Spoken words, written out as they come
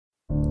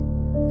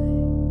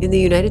In the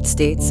United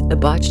States, a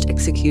botched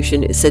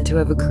execution is said to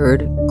have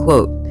occurred,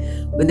 quote,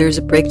 when there is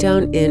a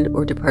breakdown in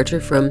or departure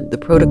from the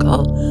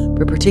protocol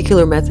for a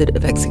particular method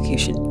of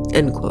execution,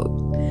 end quote.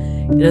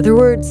 In other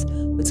words,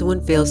 when someone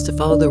fails to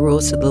follow the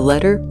rules to the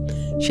letter,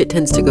 shit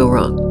tends to go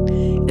wrong.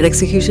 And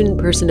execution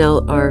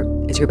personnel are,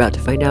 as you're about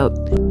to find out,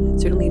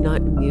 certainly not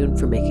immune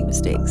from making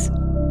mistakes.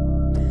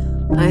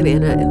 I'm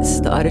Anna, and this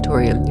is the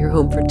Odditorium, your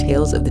home for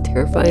tales of the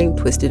terrifying,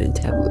 twisted, and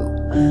taboo.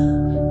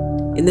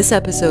 In this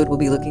episode, we'll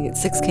be looking at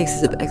 6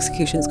 cases of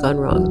executions gone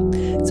wrong.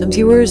 Some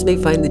viewers may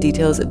find the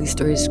details of these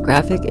stories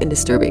graphic and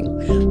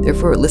disturbing.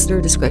 Therefore,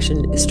 listener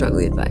discretion is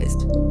strongly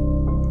advised.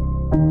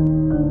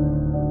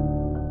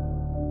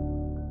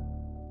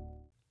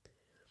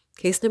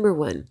 Case number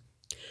 1.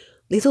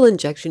 Lethal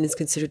injection is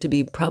considered to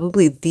be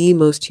probably the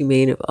most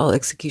humane of all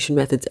execution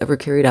methods ever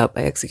carried out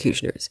by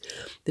executioners.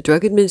 The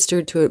drug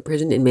administered to a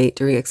prison inmate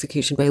during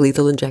execution by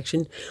lethal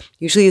injection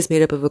usually is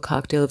made up of a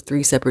cocktail of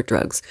 3 separate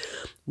drugs.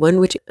 One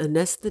which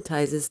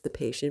anesthetizes the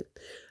patient,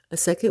 a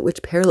second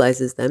which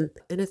paralyzes them,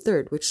 and a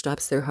third which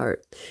stops their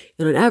heart.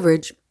 And on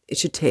average, it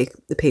should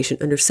take the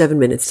patient under 7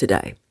 minutes to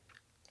die.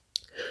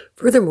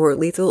 Furthermore,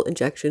 lethal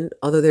injection,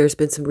 although there has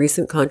been some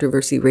recent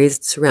controversy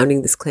raised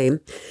surrounding this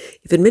claim,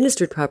 if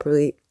administered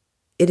properly,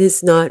 it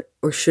is not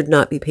or should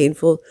not be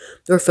painful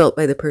nor felt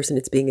by the person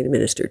it's being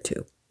administered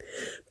to.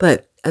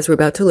 But, as we're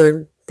about to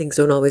learn, things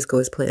don't always go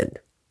as planned.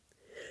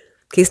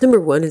 Case number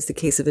 1 is the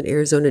case of an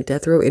Arizona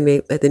death row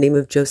inmate by the name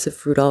of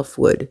Joseph Rudolph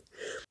Wood.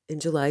 In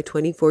July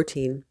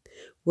 2014,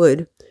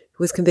 Wood,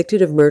 who was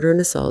convicted of murder and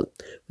assault,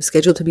 was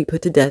scheduled to be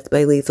put to death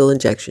by lethal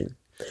injection.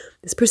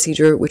 This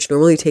procedure, which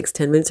normally takes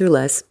 10 minutes or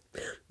less,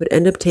 would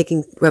end up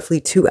taking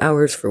roughly 2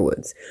 hours for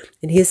Woods,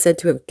 and he is said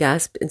to have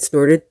gasped and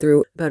snorted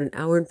through about 1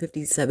 hour and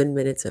 57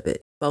 minutes of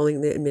it,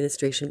 following the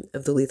administration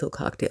of the lethal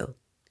cocktail.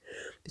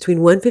 Between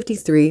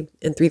 1:53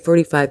 and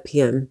 3:45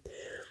 p.m.,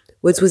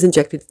 Woods was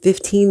injected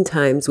 15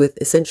 times with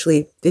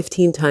essentially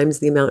 15 times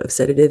the amount of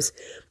sedatives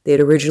they had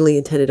originally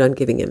intended on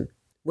giving him.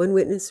 One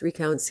witness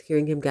recounts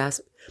hearing him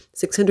gasp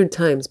 600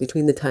 times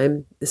between the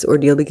time this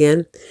ordeal began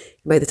and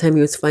by the time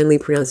he was finally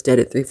pronounced dead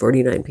at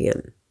 3:49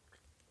 p.m.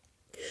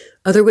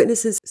 Other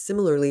witnesses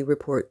similarly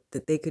report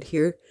that they could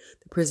hear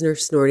the prisoner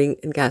snorting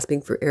and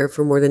gasping for air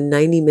for more than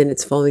 90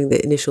 minutes following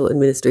the initial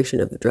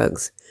administration of the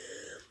drugs.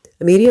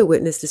 A media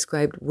witness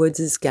described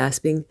Woods'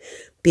 gasping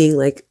being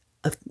like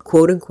a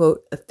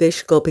quote-unquote, a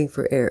fish gulping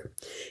for air.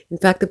 In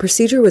fact, the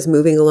procedure was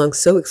moving along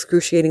so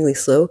excruciatingly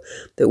slow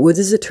that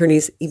Woods'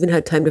 attorneys even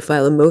had time to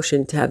file a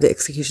motion to have the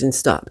execution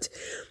stopped.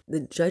 The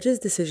judge's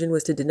decision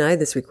was to deny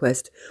this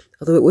request,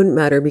 although it wouldn't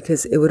matter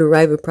because it would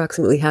arrive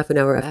approximately half an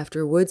hour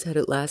after Woods had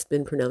at last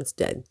been pronounced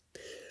dead.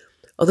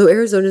 Although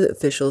Arizona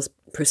officials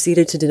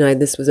proceeded to deny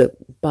this was a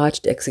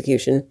botched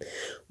execution,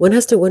 one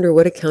has to wonder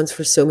what accounts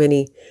for so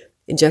many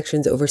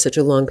injections over such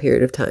a long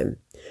period of time.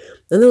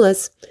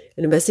 Nonetheless,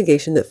 an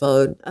investigation that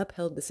followed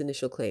upheld this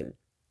initial claim.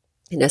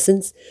 In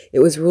essence, it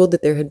was ruled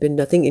that there had been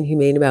nothing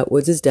inhumane about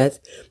Woods' death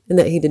and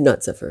that he did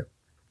not suffer.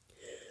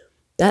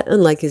 That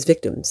unlike his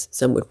victims,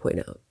 some would point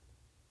out.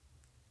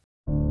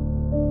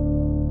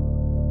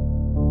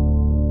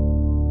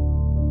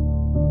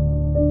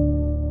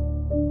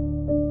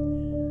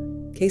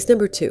 Case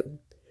number 2.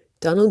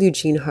 Donald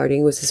Eugene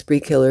Harding was a spree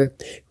killer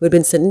who had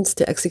been sentenced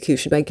to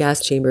execution by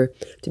gas chamber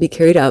to be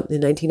carried out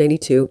in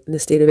 1992 in the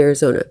state of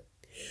Arizona.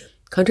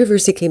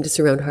 Controversy came to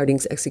surround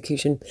Harding's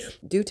execution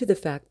due to the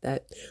fact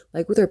that,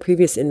 like with our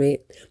previous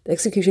inmate, the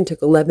execution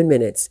took 11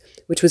 minutes,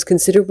 which was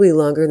considerably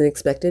longer than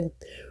expected,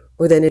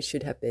 or than it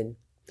should have been.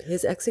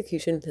 His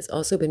execution has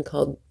also been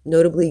called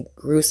notably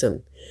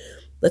gruesome.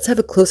 Let's have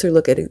a closer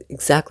look at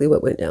exactly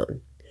what went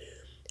down.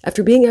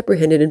 After being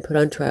apprehended and put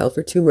on trial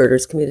for 2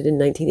 murders committed in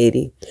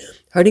 1980,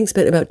 Harding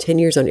spent about 10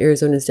 years on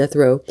Arizona's death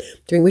row,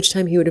 during which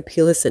time he would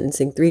appeal his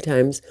sentencing 3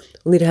 times,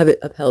 only to have it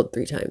upheld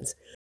 3 times.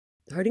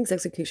 Harding's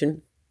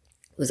execution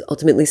was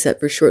ultimately set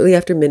for shortly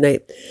after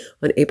midnight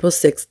on April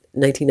 6,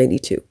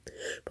 1992.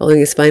 Following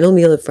his final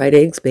meal of fried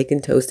eggs,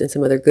 bacon toast, and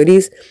some other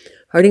goodies,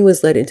 Harding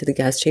was led into the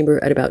gas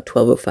chamber at about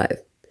 12:05.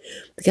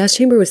 The gas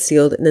chamber was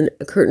sealed, and then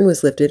a curtain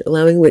was lifted,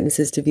 allowing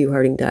witnesses to view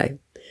Harding die.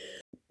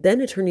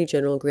 Then Attorney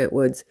General Grant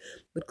Woods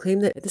would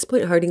claim that at this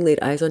point Harding laid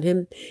eyes on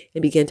him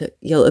and began to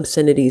yell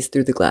obscenities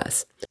through the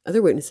glass.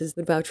 Other witnesses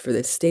would vouch for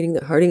this, stating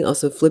that Harding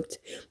also flipped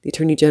the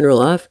Attorney General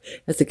off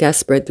as the gas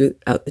spread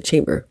throughout the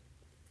chamber.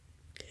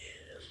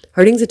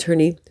 Harding's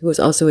attorney, who was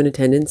also in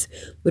attendance,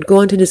 would go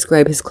on to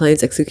describe his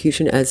client's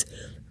execution as,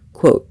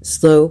 quote,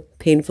 slow,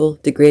 painful,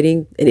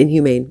 degrading, and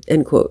inhumane,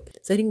 end quote,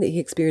 citing that he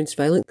experienced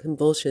violent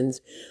convulsions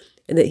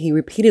and that he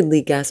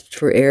repeatedly gasped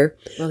for air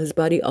while his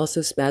body also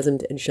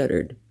spasmed and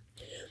shuddered.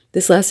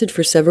 This lasted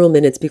for several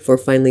minutes before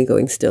finally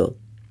going still.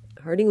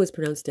 Harding was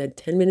pronounced dead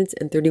 10 minutes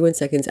and 31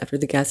 seconds after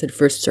the gas had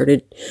first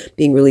started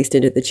being released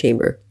into the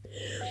chamber.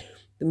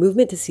 The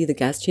movement to see the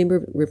gas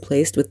chamber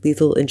replaced with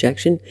lethal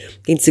injection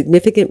gained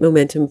significant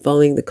momentum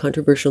following the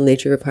controversial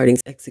nature of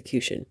Harding's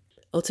execution.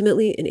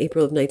 Ultimately, in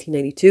April of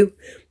 1992,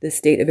 the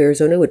state of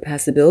Arizona would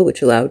pass a bill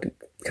which allowed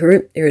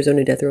current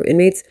Arizona death row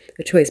inmates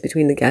a choice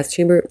between the gas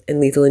chamber and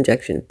lethal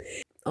injection.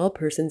 all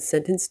persons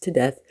sentenced to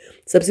death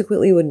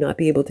subsequently would not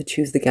be able to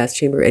choose the gas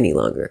chamber any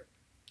longer.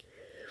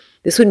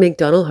 This would make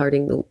Donald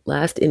Harding the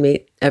last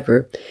inmate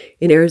ever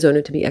in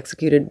Arizona to be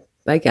executed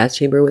by gas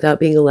chamber without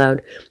being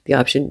allowed the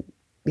option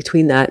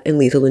between that and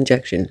lethal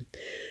injection.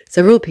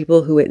 Several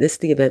people who witnessed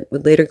the event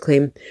would later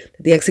claim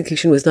that the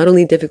execution was not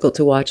only difficult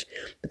to watch,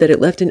 but that it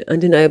left an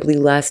undeniably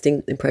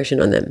lasting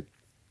impression on them.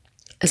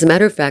 As a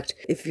matter of fact,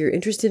 if you're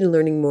interested in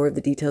learning more of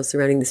the details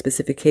surrounding the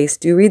specific case,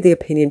 do read the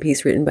opinion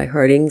piece written by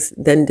Harding's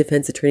then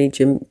defense attorney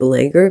Jim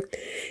Belanger.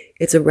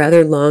 It's a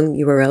rather long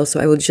URL, so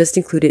I will just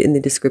include it in the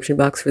description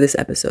box for this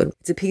episode.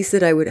 It's a piece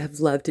that I would have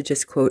loved to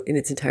just quote in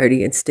its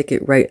entirety and stick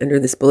it right under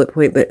this bullet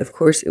point, but of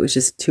course it was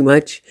just too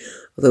much.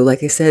 Although,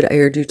 like I said, I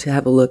urge you to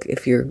have a look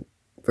if you're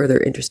further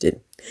interested.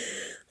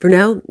 For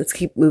now, let's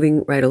keep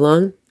moving right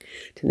along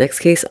to the next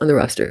case on the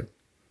roster.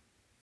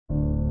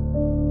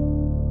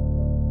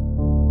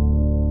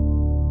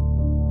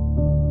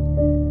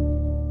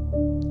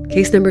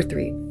 Case number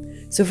 3.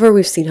 So far,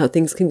 we've seen how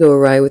things can go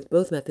awry with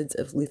both methods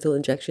of lethal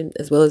injection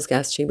as well as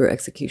gas chamber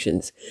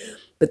executions.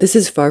 But this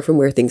is far from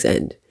where things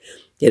end.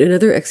 Yet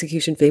another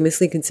execution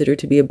famously considered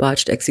to be a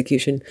botched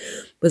execution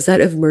was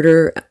that of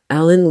murderer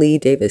Alan Lee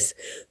Davis,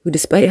 who,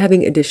 despite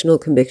having additional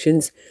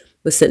convictions,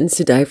 was sentenced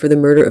to die for the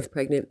murder of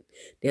pregnant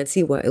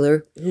Nancy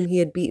Weiler, whom he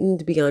had beaten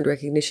beyond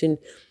recognition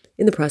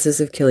in the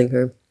process of killing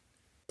her.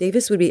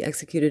 Davis would be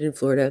executed in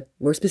Florida,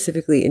 more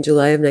specifically in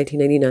July of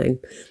 1999,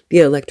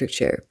 via electric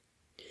chair.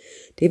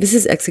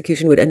 Davis's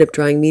execution would end up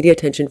drawing media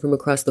attention from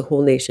across the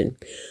whole nation.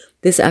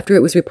 This after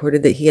it was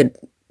reported that he had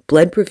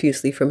bled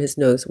profusely from his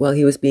nose while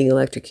he was being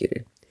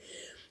electrocuted.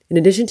 In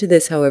addition to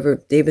this,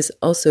 however, Davis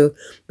also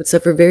would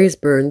suffer various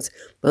burns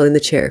while in the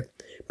chair,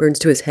 burns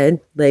to his head,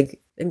 leg,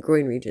 and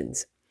groin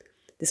regions.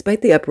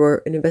 Despite the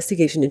uproar, an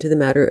investigation into the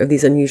matter of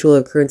these unusual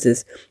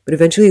occurrences would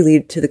eventually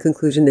lead to the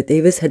conclusion that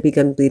Davis had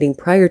begun bleeding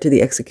prior to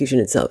the execution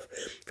itself,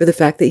 for the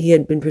fact that he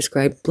had been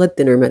prescribed blood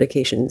thinner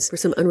medications for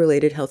some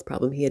unrelated health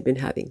problem he had been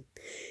having.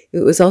 It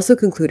was also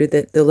concluded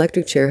that the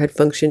electric chair had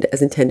functioned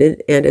as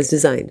intended and as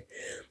designed,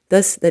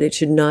 thus that it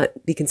should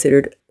not be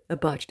considered a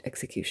botched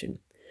execution.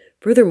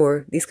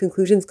 Furthermore, these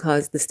conclusions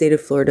caused the state of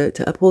Florida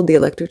to uphold the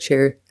electric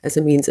chair as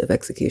a means of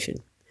execution.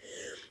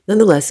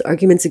 Nonetheless,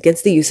 arguments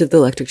against the use of the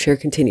electric chair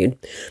continued,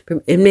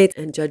 from inmates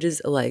and judges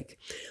alike.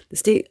 The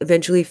state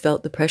eventually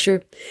felt the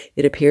pressure,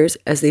 it appears,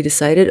 as they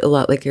decided, a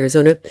lot like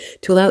Arizona,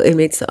 to allow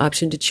inmates the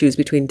option to choose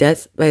between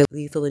death by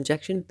lethal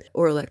injection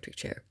or electric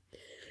chair.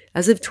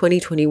 As of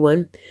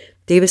 2021,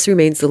 Davis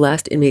remains the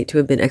last inmate to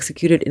have been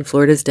executed in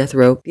Florida's death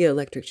row via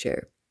electric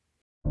chair.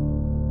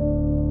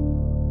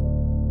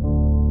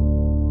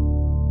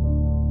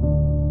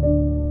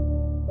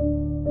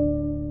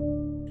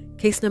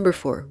 Case number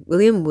 4.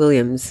 William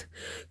Williams,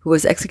 who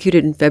was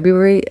executed in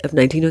February of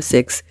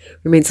 1906,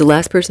 remains the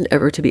last person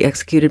ever to be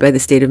executed by the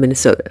state of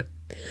Minnesota.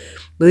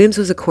 Williams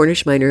was a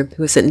Cornish miner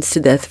who was sentenced to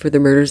death for the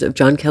murders of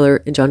John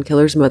Keller and John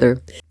Keller's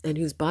mother, and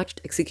whose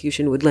botched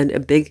execution would lend a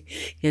big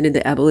hand in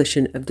the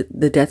abolition of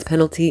the death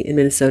penalty in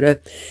Minnesota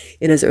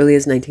in as early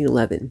as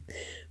 1911.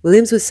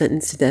 Williams was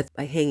sentenced to death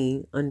by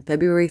hanging on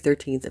February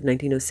 13th of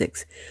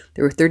 1906.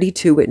 There were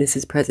 32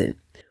 witnesses present.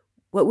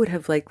 What would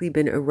have likely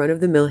been a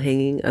run-of-the-mill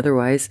hanging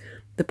otherwise,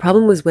 the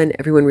problem was when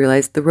everyone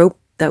realized the rope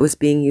that was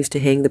being used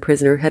to hang the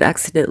prisoner had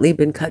accidentally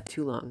been cut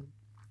too long.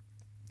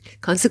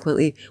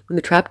 Consequently, when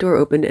the trapdoor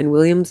opened and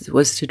Williams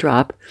was to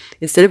drop,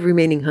 instead of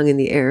remaining hung in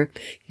the air,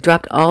 he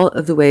dropped all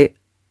of the way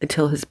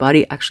until his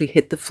body actually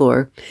hit the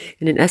floor,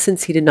 and in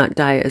essence he did not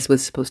die as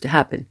was supposed to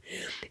happen.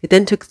 It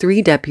then took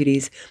 3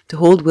 deputies to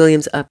hold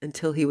Williams up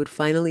until he would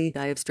finally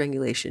die of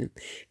strangulation,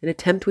 an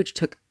attempt which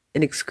took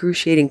an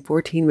excruciating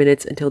 14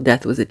 minutes until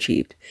death was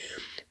achieved.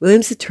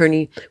 Williams'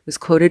 attorney was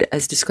quoted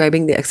as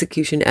describing the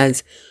execution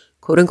as,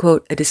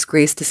 quote-unquote, a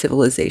disgrace to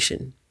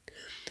civilization.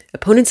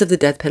 Opponents of the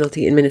death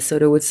penalty in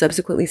Minnesota would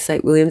subsequently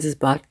cite Williams'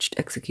 botched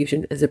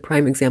execution as a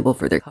prime example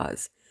for their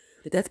cause.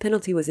 The death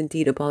penalty was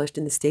indeed abolished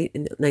in the state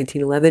in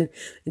 1911,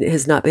 and it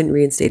has not been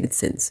reinstated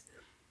since.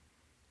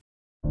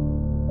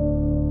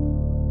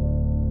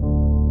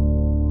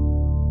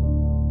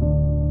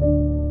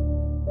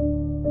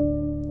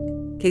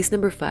 Case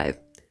number 5.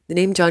 The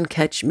name John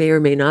Ketch may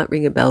or may not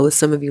ring a bell with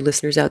some of you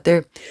listeners out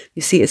there.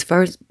 You see, as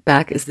far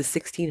back as the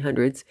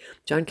 1600s,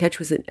 John Ketch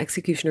was an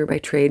executioner by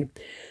trade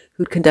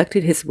who'd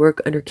conducted his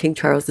work under King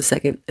Charles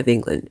II of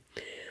England.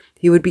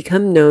 He would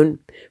become known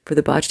for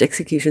the botched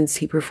executions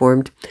he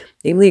performed,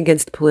 namely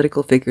against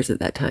political figures at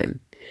that time.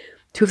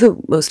 2 of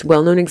the most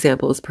well-known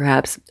examples,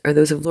 perhaps, are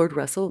those of Lord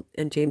Russell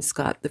and James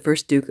Scott, the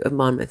first Duke of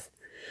Monmouth.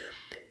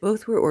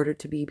 Both were ordered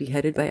to be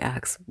beheaded by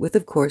axe, with,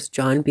 of course,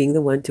 John being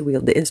the one to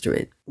wield the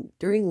instrument.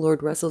 During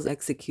Lord Russell's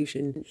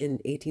execution in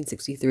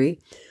 1863,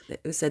 it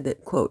was said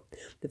that, quote,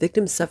 the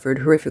victims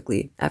suffered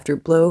horrifically after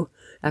blow,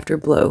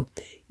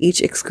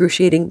 each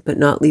excruciating but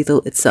not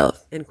lethal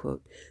itself, end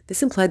quote.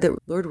 This implied that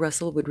Lord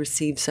Russell would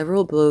receive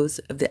several blows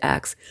of the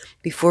axe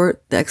before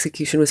the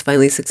execution was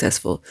finally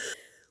successful.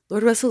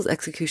 Lord Russell's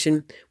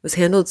execution was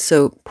handled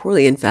so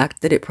poorly, in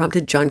fact, that it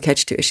prompted John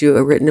Ketch to issue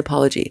a written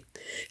apology.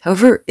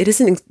 However, it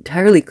isn't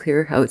entirely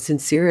clear how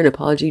sincere an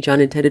apology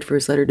John intended for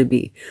his letter to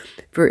be,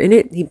 for in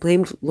it he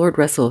blamed Lord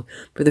Russell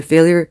for the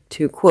failure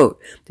to, quote,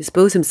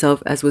 dispose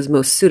himself as was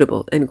most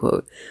suitable, end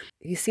quote.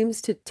 He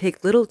seems to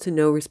take little to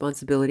no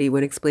responsibility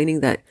when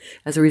explaining that,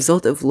 as a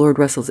result of Lord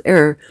Russell's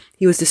error,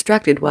 he was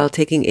distracted while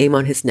taking aim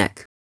on his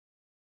neck.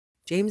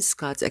 James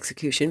Scott's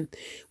execution,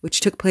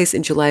 which took place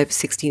in July of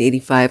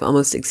 1685,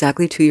 almost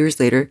exactly 2 years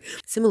later,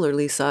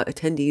 similarly saw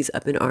attendees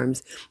up in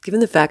arms,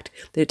 given the fact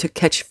that it took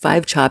Ketch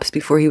 5 chops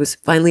before he was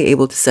finally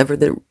able to sever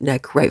the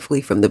neck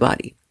rightfully from the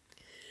body.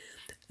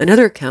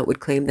 Another account would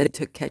claim that it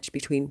took Ketch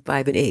between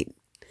 5 and 8.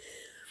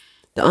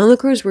 The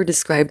onlookers were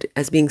described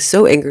as being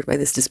so angered by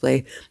this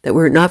display that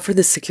were it not for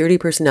the security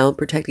personnel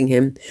protecting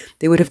him,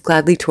 they would have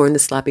gladly torn the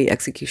sloppy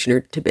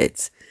executioner to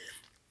bits.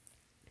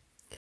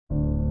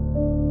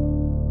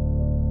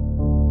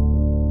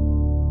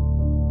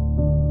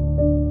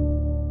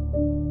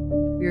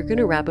 We are going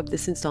to wrap up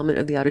this installment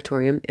of the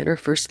Odditorium and our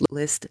first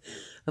list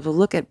of a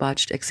look at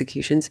botched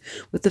executions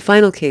with the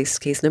final case,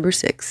 case number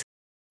 6.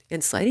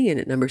 And sliding in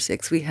at number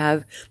 6, we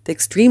have the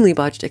extremely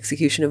botched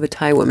execution of a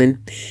Thai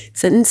woman,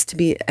 sentenced to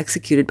be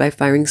executed by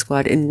firing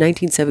squad in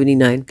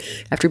 1979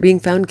 after being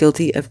found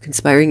guilty of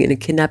conspiring in a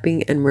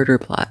kidnapping and murder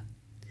plot.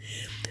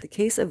 The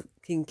case of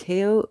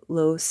Kinkeo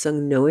Lo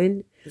Sung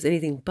Noin was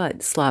anything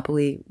but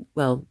sloppily,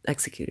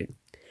 executed.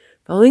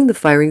 Following the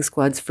firing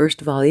squad's first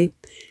volley,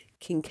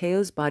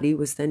 Kinkeo's body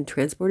was then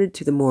transported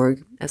to the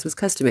morgue, as was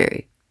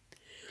customary.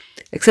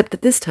 Except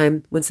that this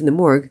time, once in the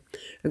morgue,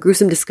 a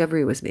gruesome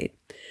discovery was made.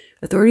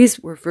 Authorities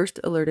were first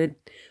alerted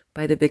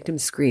by the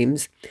victim's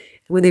screams, and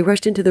when they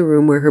rushed into the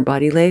room where her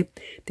body lay,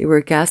 they were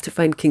aghast to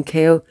find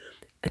Kinkeo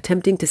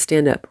attempting to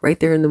stand up right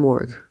there in the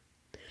morgue.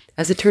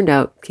 As it turned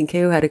out,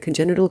 Kinkeo had a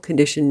congenital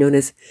condition known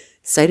as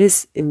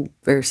situs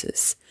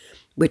inversus,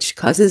 which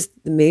causes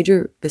the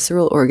major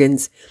visceral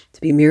organs to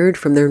be mirrored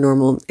from their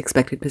normal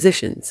expected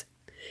positions.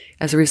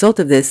 As a result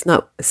of this,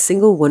 not a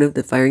single one of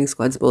the firing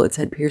squad's bullets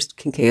had pierced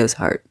Kinkeo's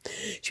heart.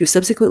 She was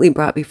subsequently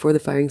brought before the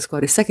firing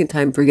squad a second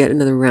time for yet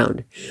another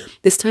round.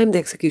 This time, the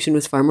execution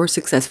was far more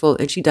successful,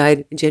 and she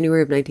died in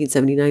January of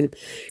 1979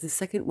 as the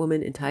second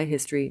woman in Thai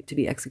history to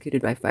be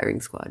executed by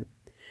firing squad.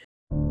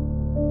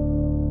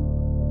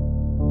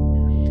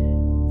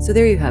 So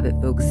there you have it,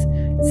 folks.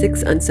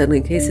 6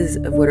 unsettling cases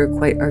of what are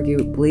quite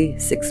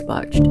arguably 6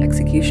 botched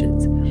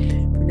executions.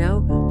 For now,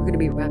 we're going to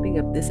be wrapping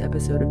up this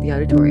episode of the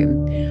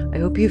Odditorium. I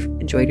hope you've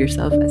enjoyed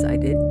yourself as I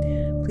did.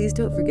 Please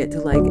don't forget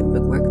to like and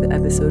bookmark the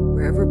episode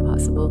wherever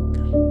possible.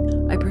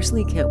 I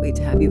personally can't wait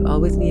to have you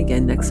all with me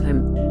again next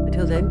time.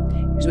 Until then,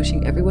 here's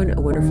wishing everyone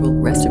a wonderful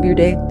rest of your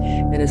day,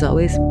 and as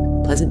always,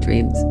 pleasant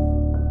dreams.